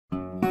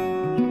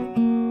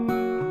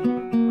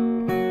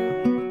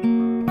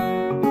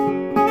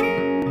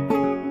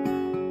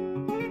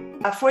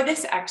for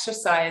this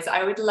exercise,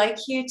 I would like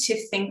you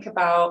to think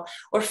about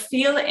or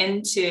feel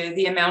into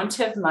the amount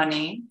of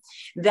money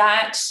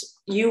that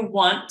you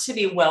want to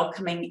be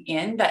welcoming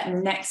in, that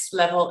next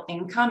level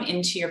income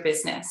into your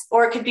business,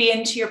 or it could be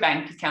into your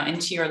bank account,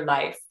 into your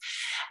life.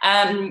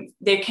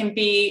 It can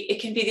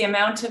be the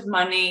amount of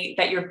money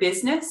that your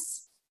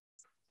business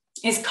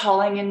is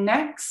calling in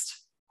next.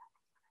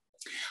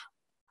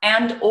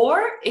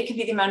 Or it could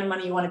be the amount of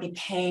money you want to be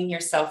paying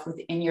yourself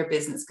within your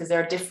business, because there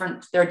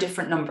are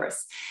different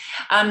numbers.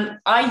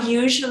 I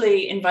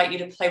usually invite you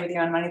to play with the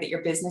amount of money that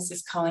your business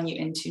is calling you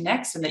into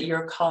next, and that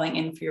you're calling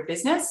in for your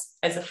business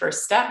as a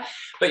first step.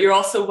 But you're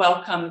also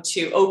welcome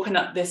to open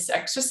up this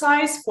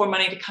exercise for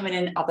money to come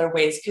in other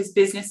ways, because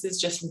business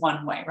is just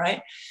one way,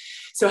 right?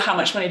 So how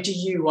much money do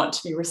you want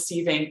to be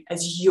receiving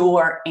as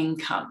your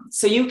income?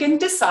 So you can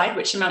decide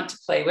which amount to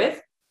play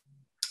with.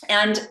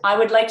 And I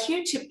would like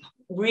you to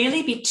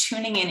really be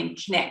tuning in and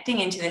connecting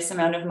into this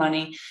amount of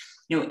money,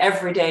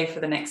 every day for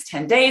the next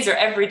 10 days, or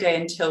every day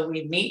until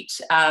we meet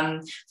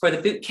for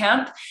the boot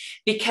camp,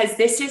 because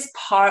this is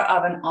part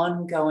of an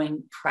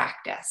ongoing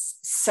practice.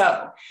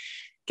 So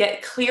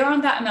get clear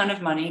on that amount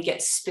of money,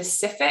 get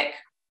specific,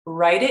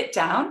 write it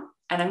down,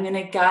 and I'm going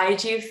to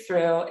guide you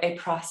through a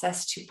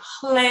process to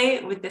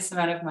play with this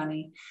amount of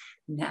money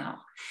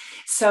now.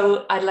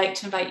 So I'd like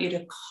to invite you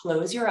to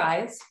close your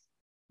eyes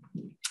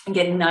and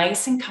get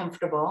nice and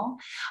comfortable.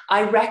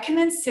 I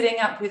recommend sitting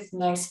up with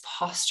nice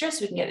posture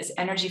so we can get this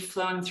energy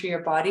flowing through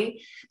your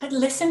body, but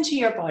listen to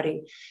your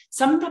body.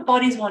 Some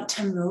bodies want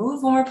to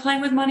move when we're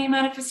playing with money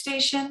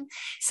manifestation.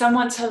 Some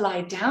want to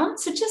lie down.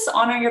 So just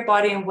honor your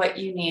body and what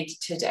you need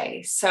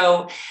today.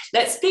 So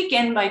let's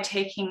begin by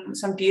taking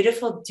some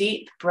beautiful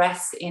deep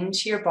breaths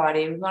into your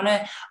body. We want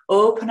to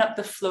open up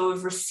the flow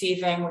of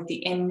receiving with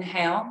the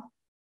inhale.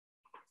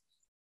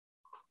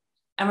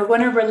 And we're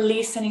going to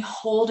release any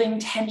holding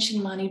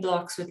tension money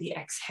blocks with the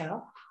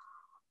exhale.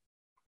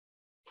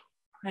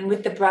 And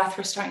with the breath,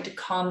 we're starting to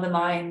calm the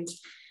mind,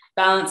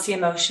 balance the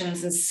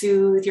emotions, and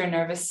soothe your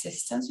nervous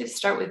system. So we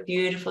start with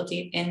beautiful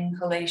deep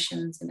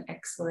inhalations and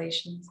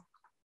exhalations.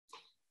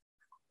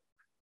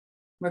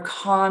 We're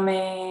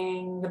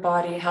calming the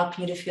body,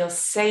 helping you to feel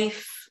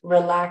safe,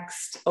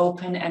 relaxed,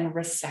 open, and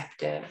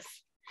receptive.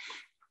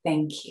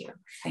 Thank you,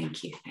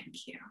 thank you,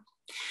 thank you.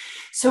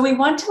 So we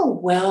want to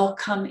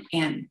welcome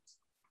in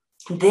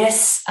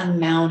this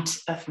amount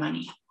of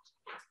money.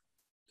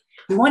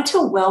 We want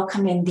to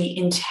welcome in the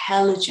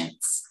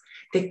intelligence,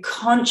 the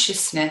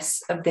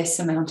consciousness of this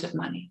amount of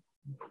money.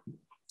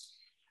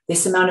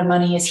 This amount of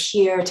money is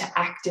here to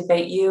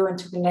activate you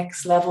into the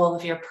next level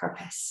of your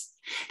purpose,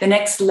 the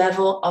next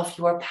level of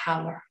your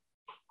power,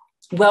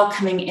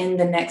 welcoming in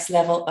the next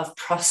level of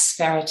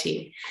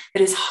prosperity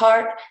that is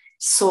heart,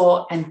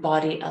 soul, and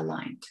body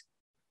aligned.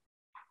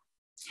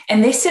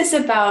 And this is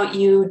about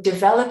you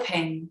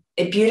developing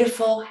a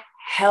beautiful,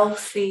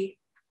 healthy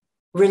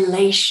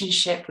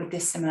relationship with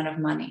this amount of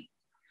money,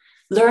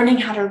 learning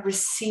how to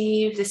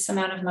receive this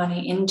amount of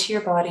money into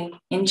your body,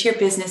 into your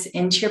business,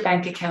 into your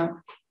bank account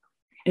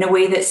in a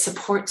way that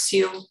supports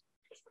you,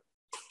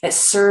 that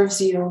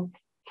serves you,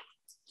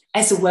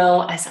 as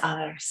well as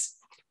others.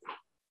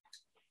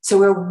 So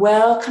we're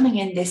welcoming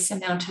in this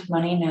amount of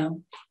money now.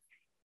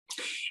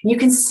 You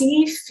can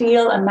see,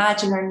 feel,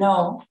 imagine, or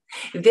know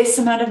this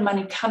amount of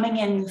money coming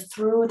in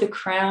through the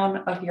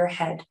crown of your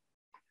head.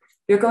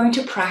 You're going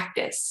to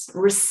practice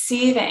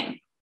receiving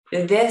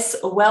this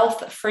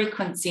wealth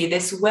frequency,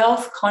 this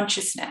wealth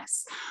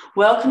consciousness,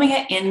 welcoming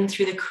it in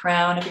through the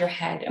crown of your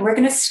head. And we're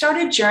going to start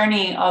a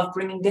journey of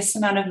bringing this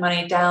amount of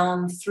money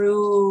down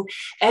through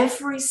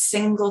every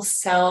single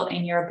cell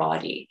in your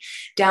body,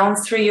 down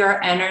through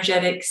your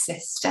energetic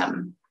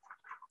system.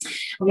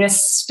 We're going to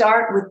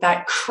start with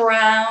that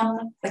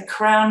crown, the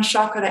crown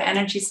chakra, the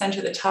energy center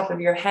at the top of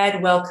your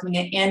head, welcoming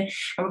it in. And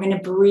we're going to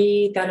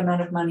breathe that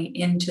amount of money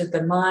into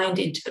the mind,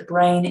 into the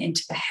brain,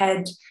 into the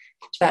head,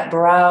 to that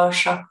brow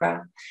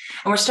chakra.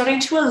 And we're starting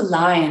to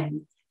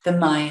align the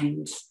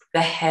mind,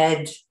 the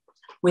head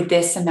with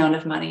this amount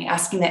of money,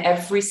 asking that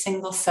every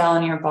single cell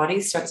in your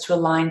body starts to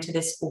align to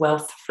this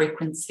wealth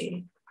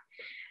frequency.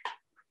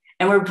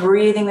 And we're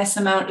breathing this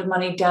amount of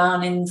money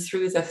down in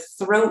through the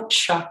throat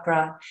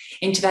chakra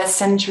into that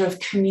center of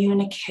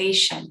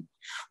communication.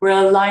 We're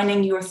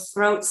aligning your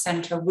throat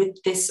center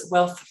with this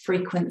wealth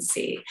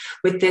frequency,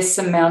 with this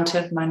amount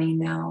of money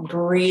now,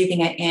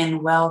 breathing it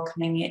in,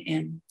 welcoming it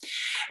in.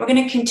 We're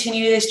going to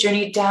continue this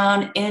journey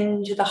down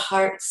into the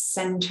heart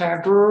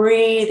center,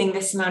 breathing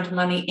this amount of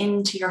money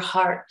into your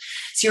heart.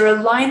 So you're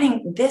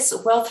aligning this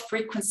wealth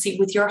frequency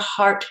with your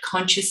heart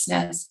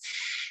consciousness.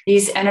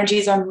 These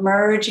energies are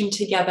merging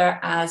together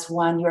as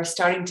one. You are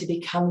starting to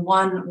become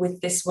one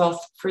with this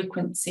wealth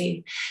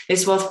frequency.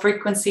 This wealth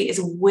frequency is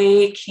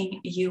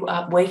waking you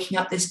up, waking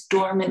up this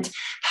dormant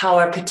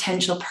power,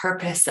 potential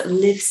purpose that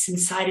lives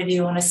inside of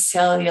you on a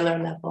cellular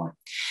level.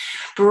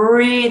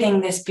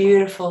 Breathing this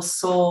beautiful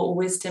soul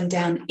wisdom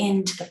down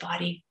into the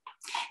body.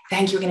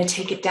 Thank you. We're going to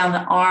take it down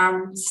the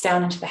arms,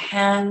 down into the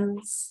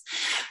hands,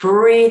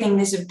 breathing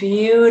this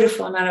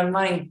beautiful amount of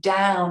money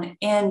down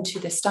into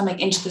the stomach,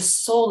 into the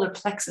solar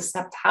plexus,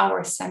 that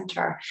power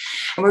center.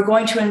 And we're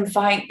going to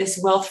invite this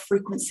wealth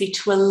frequency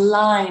to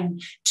align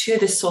to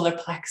the solar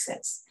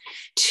plexus,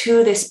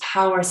 to this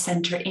power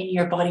center in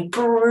your body,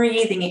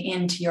 breathing it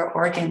into your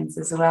organs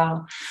as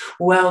well.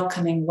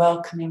 Welcoming,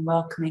 welcoming,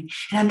 welcoming,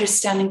 and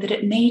understanding that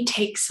it may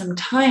take some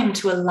time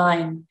to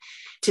align,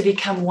 to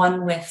become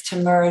one with, to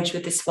merge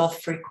with this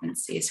wealth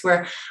frequency. So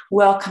we're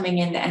welcoming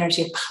in the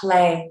energy of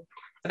play,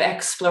 of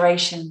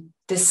exploration,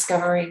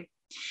 discovery.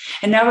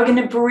 And now we're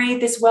going to breathe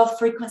this wealth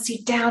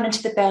frequency down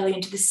into the belly,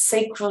 into the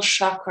sacral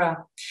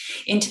chakra,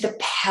 into the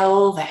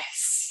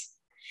pelvis.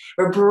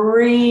 We're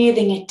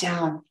breathing it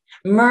down,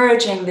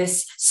 merging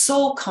this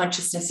soul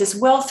consciousness, this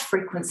wealth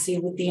frequency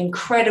with the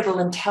incredible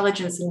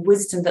intelligence and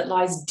wisdom that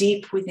lies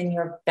deep within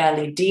your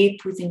belly,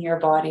 deep within your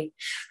body,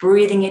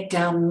 breathing it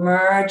down,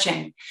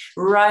 merging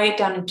right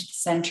down into the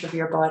center of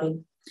your body.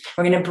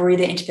 We're going to breathe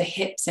it into the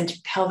hips, into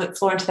the pelvic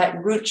floor, into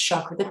that root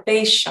chakra, the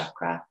base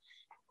chakra,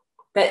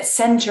 that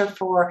center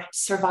for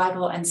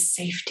survival and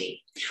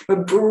safety.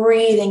 We're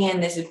breathing in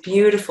this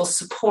beautiful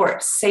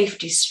support,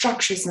 safety,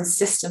 structures and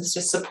systems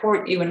to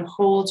support you and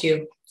hold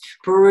you.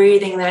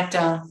 Breathing that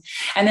down.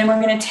 And then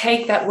we're going to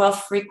take that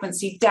wealth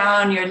frequency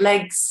down your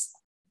legs,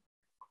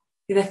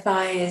 the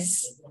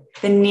thighs,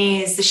 the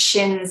knees, the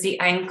shins, the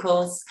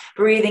ankles,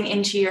 breathing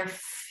into your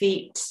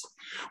feet.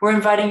 We're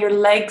inviting your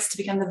legs to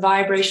become the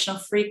vibrational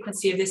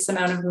frequency of this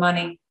amount of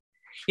money.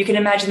 You can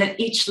imagine that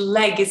each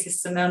leg is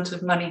this amount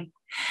of money.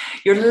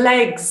 Your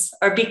legs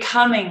are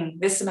becoming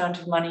this amount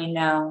of money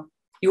now.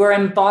 You are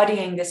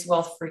embodying this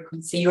wealth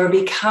frequency. You are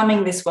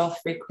becoming this wealth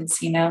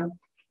frequency now.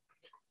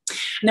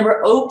 And then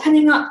we're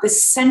opening up the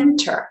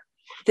center.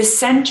 The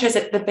center is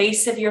at the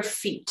base of your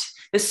feet,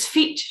 those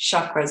feet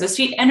chakras, those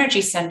feet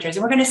energy centers.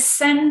 And we're going to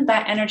send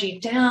that energy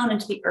down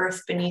into the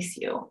earth beneath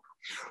you,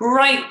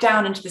 right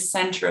down into the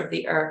center of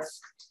the earth,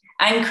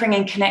 anchoring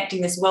and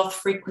connecting this wealth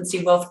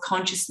frequency, wealth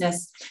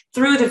consciousness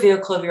through the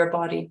vehicle of your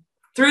body,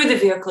 through the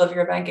vehicle of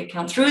your bank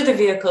account, through the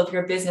vehicle of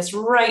your business,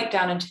 right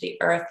down into the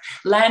earth,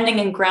 landing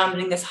and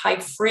grounding this high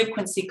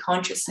frequency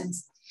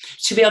consciousness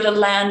to be able to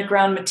land,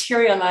 ground,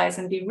 materialize,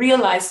 and be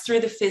realized through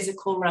the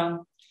physical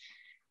realm,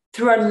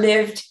 through our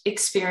lived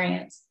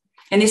experience.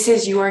 And this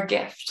is your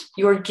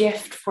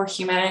gift for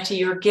humanity,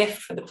 your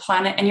gift for the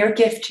planet, and your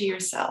gift to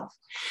yourself.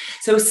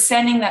 So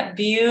sending that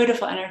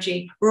beautiful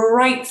energy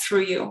right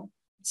through you.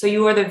 So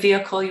you are the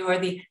vehicle, you are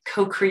the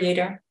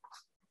co-creator.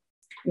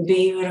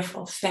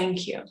 Beautiful,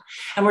 thank you.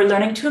 And we're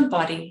learning to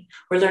embody,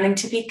 we're learning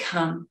to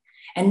become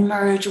and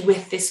merge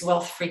with this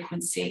wealth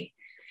frequency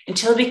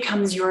until it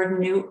becomes your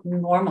new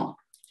normal.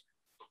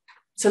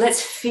 So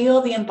let's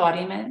feel the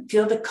embodiment,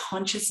 feel the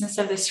consciousness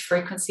of this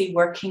frequency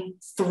working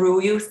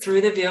through you,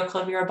 through the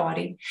vehicle of your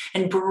body,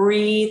 and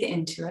breathe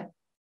into it.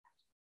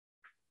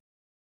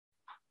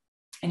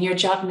 And your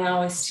job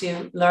now is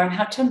to learn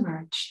how to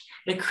merge,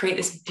 to create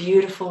this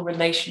beautiful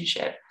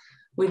relationship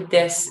with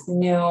this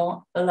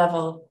new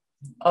level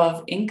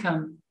of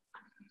income.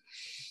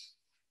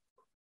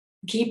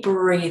 Keep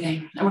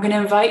breathing. And we're going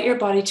to invite your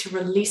body to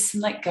release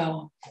and let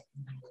go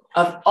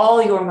of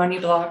all your money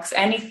blocks,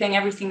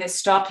 everything that's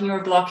stopping you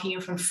or blocking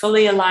you from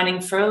fully aligning,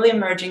 fully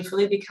emerging,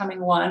 fully becoming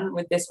one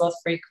with this wealth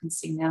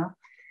frequency now.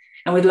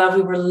 And with love,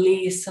 we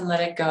release and let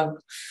it go.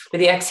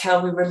 With the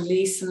exhale, we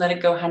release and let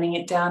it go, handing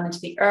it down into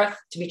the earth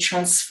to be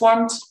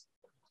transformed,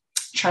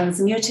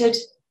 transmuted,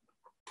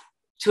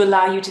 to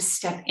allow you to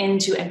step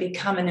into and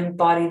become and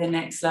embody the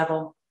next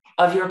level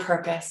of your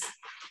purpose,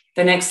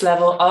 the next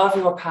level of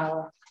your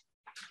power.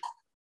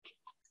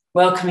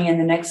 Welcoming in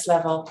the next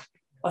level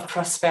of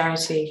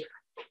prosperity.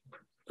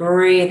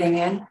 Breathing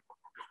in.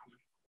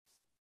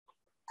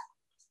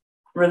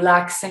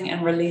 Relaxing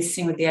and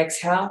releasing with the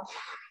exhale.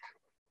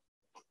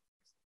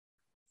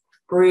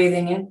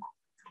 Breathing in.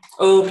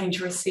 Opening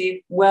to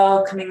receive.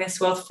 Welcoming this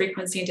wealth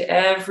frequency into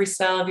every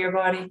cell of your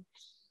body.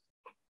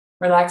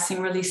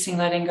 Relaxing, releasing,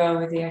 letting go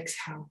with the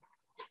exhale.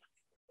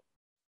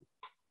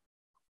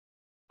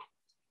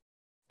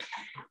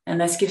 And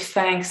let's give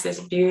thanks, this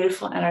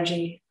beautiful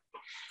energy.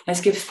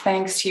 Let's give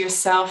thanks to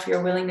yourself,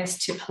 your willingness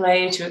to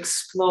play, to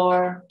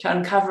explore, to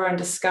uncover and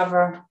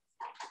discover,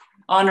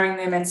 honoring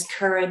the immense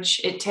courage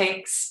it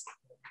takes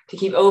to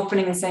keep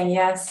opening and saying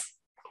yes.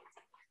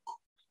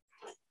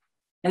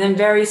 And then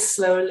very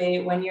slowly,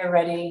 when you're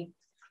ready,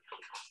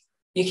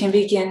 you can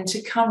begin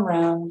to come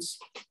round.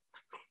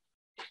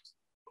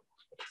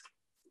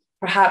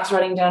 Perhaps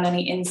writing down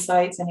any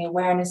insights, any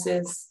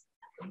awarenesses,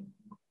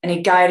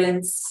 any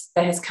guidance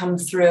that has come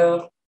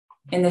through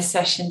in this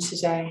session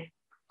today.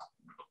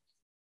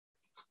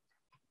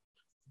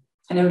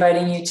 And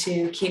inviting you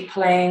to keep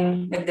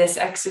playing with this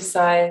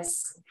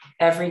exercise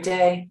every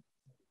day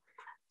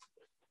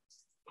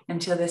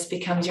until this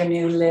becomes your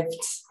new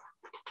lived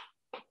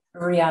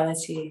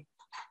reality.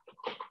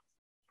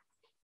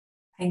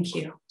 Thank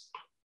you.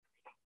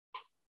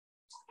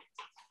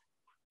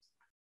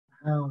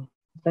 Wow,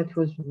 that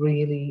was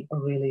really,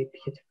 really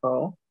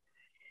beautiful.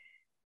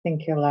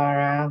 Thank you,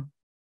 Lara.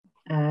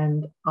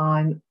 And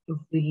I'm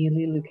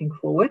really looking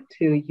forward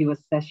to your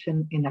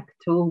session in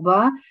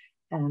October.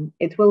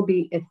 It will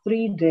be a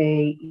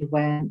 3-day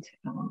event,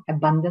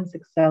 Abundance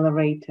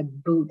Accelerator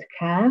Boot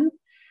Camp.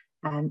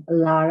 And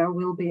Lara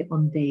will be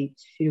on day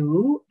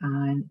 2,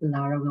 and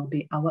Lara will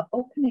be our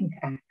opening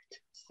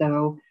act.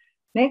 So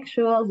make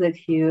sure that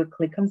you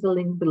click on the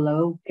link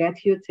below,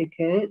 get your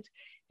ticket.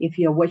 If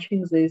you're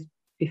watching this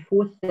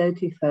before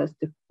 31st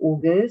of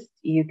August,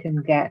 you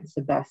can get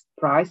the best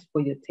price for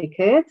your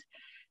ticket.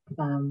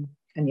 And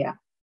yeah.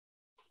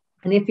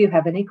 And if you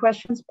have any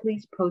questions,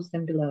 please post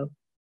them below.